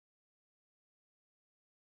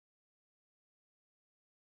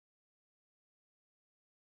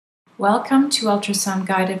Welcome to Ultrasound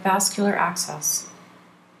Guided Vascular Access.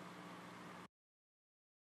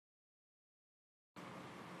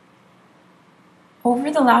 Over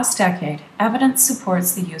the last decade, evidence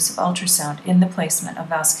supports the use of ultrasound in the placement of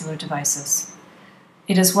vascular devices.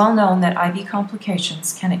 It is well known that IV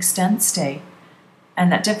complications can extend stay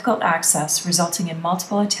and that difficult access resulting in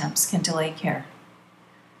multiple attempts can delay care.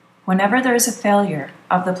 Whenever there is a failure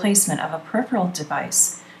of the placement of a peripheral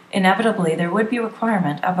device, inevitably there would be a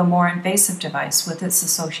requirement of a more invasive device with its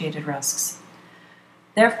associated risks.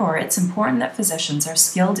 Therefore, it's important that physicians are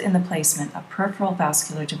skilled in the placement of peripheral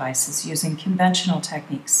vascular devices using conventional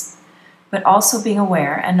techniques, but also being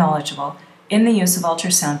aware and knowledgeable in the use of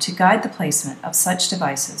ultrasound to guide the placement of such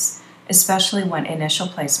devices, especially when initial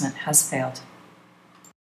placement has failed.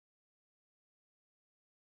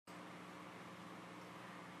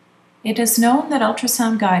 It is known that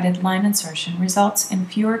ultrasound-guided line insertion results in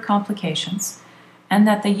fewer complications and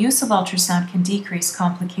that the use of ultrasound can decrease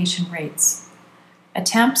complication rates.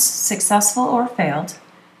 Attempts, successful or failed,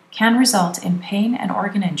 can result in pain and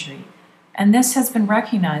organ injury, and this has been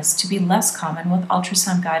recognized to be less common with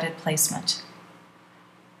ultrasound-guided placement.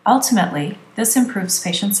 Ultimately, this improves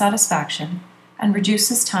patient satisfaction and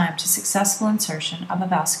reduces time to successful insertion of a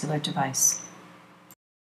vascular device.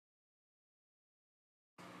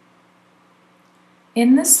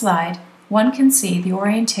 In this slide, one can see the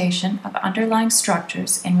orientation of underlying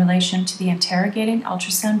structures in relation to the interrogating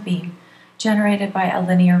ultrasound beam generated by a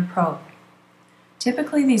linear probe.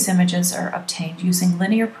 Typically, these images are obtained using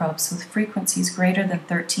linear probes with frequencies greater than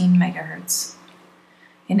 13 MHz.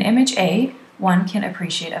 In image A, one can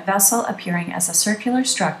appreciate a vessel appearing as a circular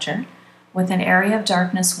structure with an area of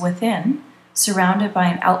darkness within, surrounded by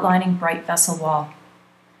an outlining bright vessel wall.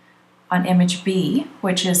 On image B,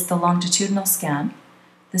 which is the longitudinal scan,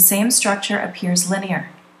 the same structure appears linear,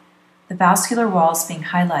 the vascular walls being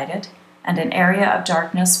highlighted and an area of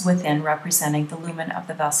darkness within representing the lumen of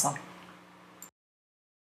the vessel.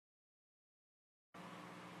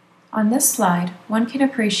 On this slide, one can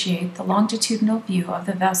appreciate the longitudinal view of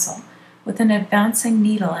the vessel with an advancing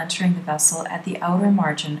needle entering the vessel at the outer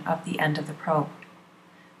margin of the end of the probe.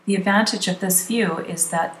 The advantage of this view is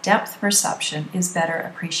that depth perception is better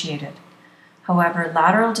appreciated. However,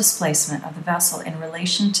 lateral displacement of the vessel in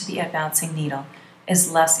relation to the advancing needle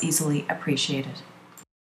is less easily appreciated.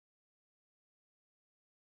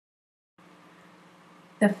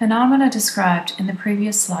 The phenomena described in the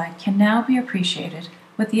previous slide can now be appreciated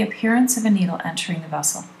with the appearance of a needle entering the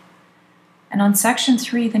vessel. And on section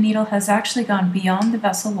 3, the needle has actually gone beyond the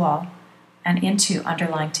vessel wall and into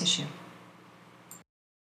underlying tissue.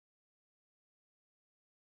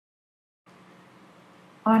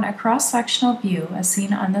 On a cross-sectional view, as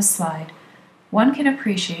seen on this slide, one can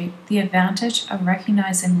appreciate the advantage of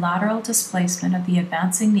recognizing lateral displacement of the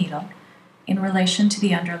advancing needle in relation to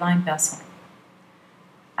the underlying vessel.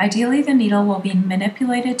 Ideally, the needle will be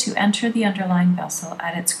manipulated to enter the underlying vessel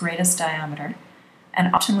at its greatest diameter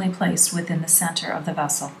and optimally placed within the center of the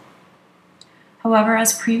vessel. However,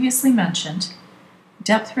 as previously mentioned,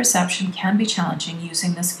 depth perception can be challenging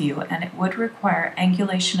using this view, and it would require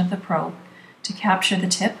angulation of the probe to capture the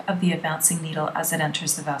tip of the advancing needle as it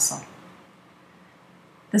enters the vessel.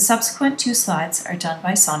 The subsequent 2 slides are done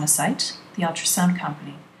by Sonocyte, the ultrasound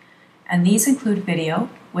company, and these include video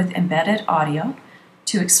with embedded audio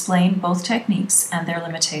to explain both techniques and their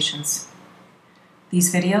limitations.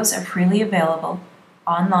 These videos are freely available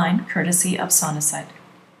online courtesy of Sonocyte.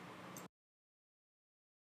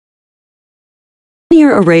 A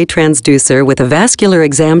linear array transducer with a vascular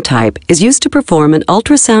exam type is used to perform an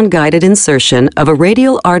ultrasound-guided insertion of a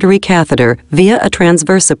radial artery catheter via a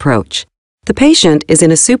transverse approach. The patient is in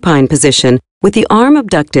a supine position with the arm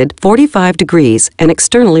abducted 45 degrees and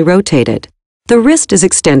externally rotated. The wrist is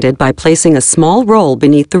extended by placing a small roll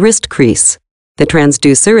beneath the wrist crease. The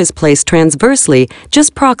transducer is placed transversely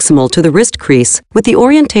just proximal to the wrist crease with the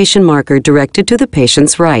orientation marker directed to the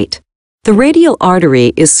patient's right. The radial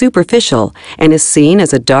artery is superficial and is seen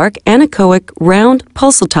as a dark anechoic round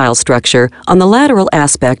pulsatile structure on the lateral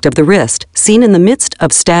aspect of the wrist, seen in the midst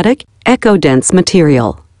of static, echo-dense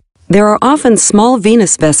material. There are often small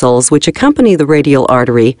venous vessels which accompany the radial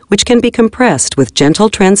artery, which can be compressed with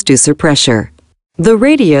gentle transducer pressure. The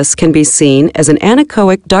radius can be seen as an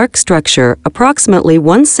anechoic dark structure approximately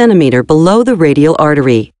 1 centimeter below the radial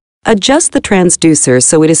artery. Adjust the transducer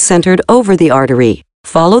so it is centered over the artery.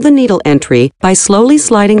 Follow the needle entry by slowly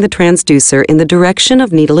sliding the transducer in the direction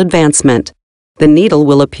of needle advancement. The needle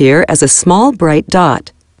will appear as a small bright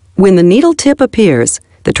dot. When the needle tip appears,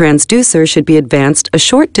 the transducer should be advanced a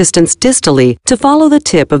short distance distally to follow the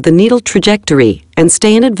tip of the needle trajectory and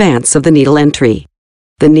stay in advance of the needle entry.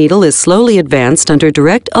 The needle is slowly advanced under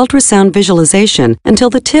direct ultrasound visualization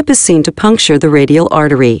until the tip is seen to puncture the radial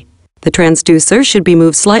artery. The transducer should be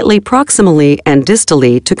moved slightly proximally and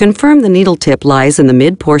distally to confirm the needle tip lies in the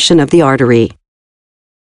mid-portion of the artery.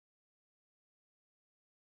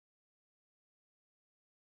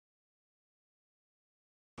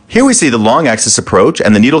 Here we see the long axis approach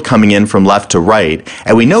and the needle coming in from left to right,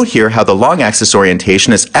 and we note here how the long axis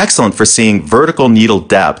orientation is excellent for seeing vertical needle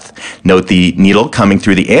depth. Note the needle coming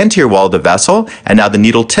through the anterior wall of the vessel, and now the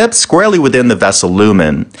needle tip squarely within the vessel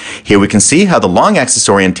lumen. Here we can see how the long axis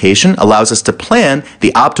orientation allows us to plan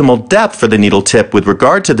the optimal depth for the needle tip with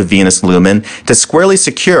regard to the venous lumen to squarely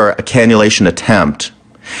secure a cannulation attempt.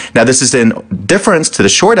 Now this is in difference to the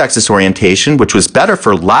short axis orientation, which was better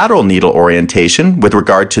for lateral needle orientation with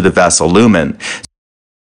regard to the vessel lumen.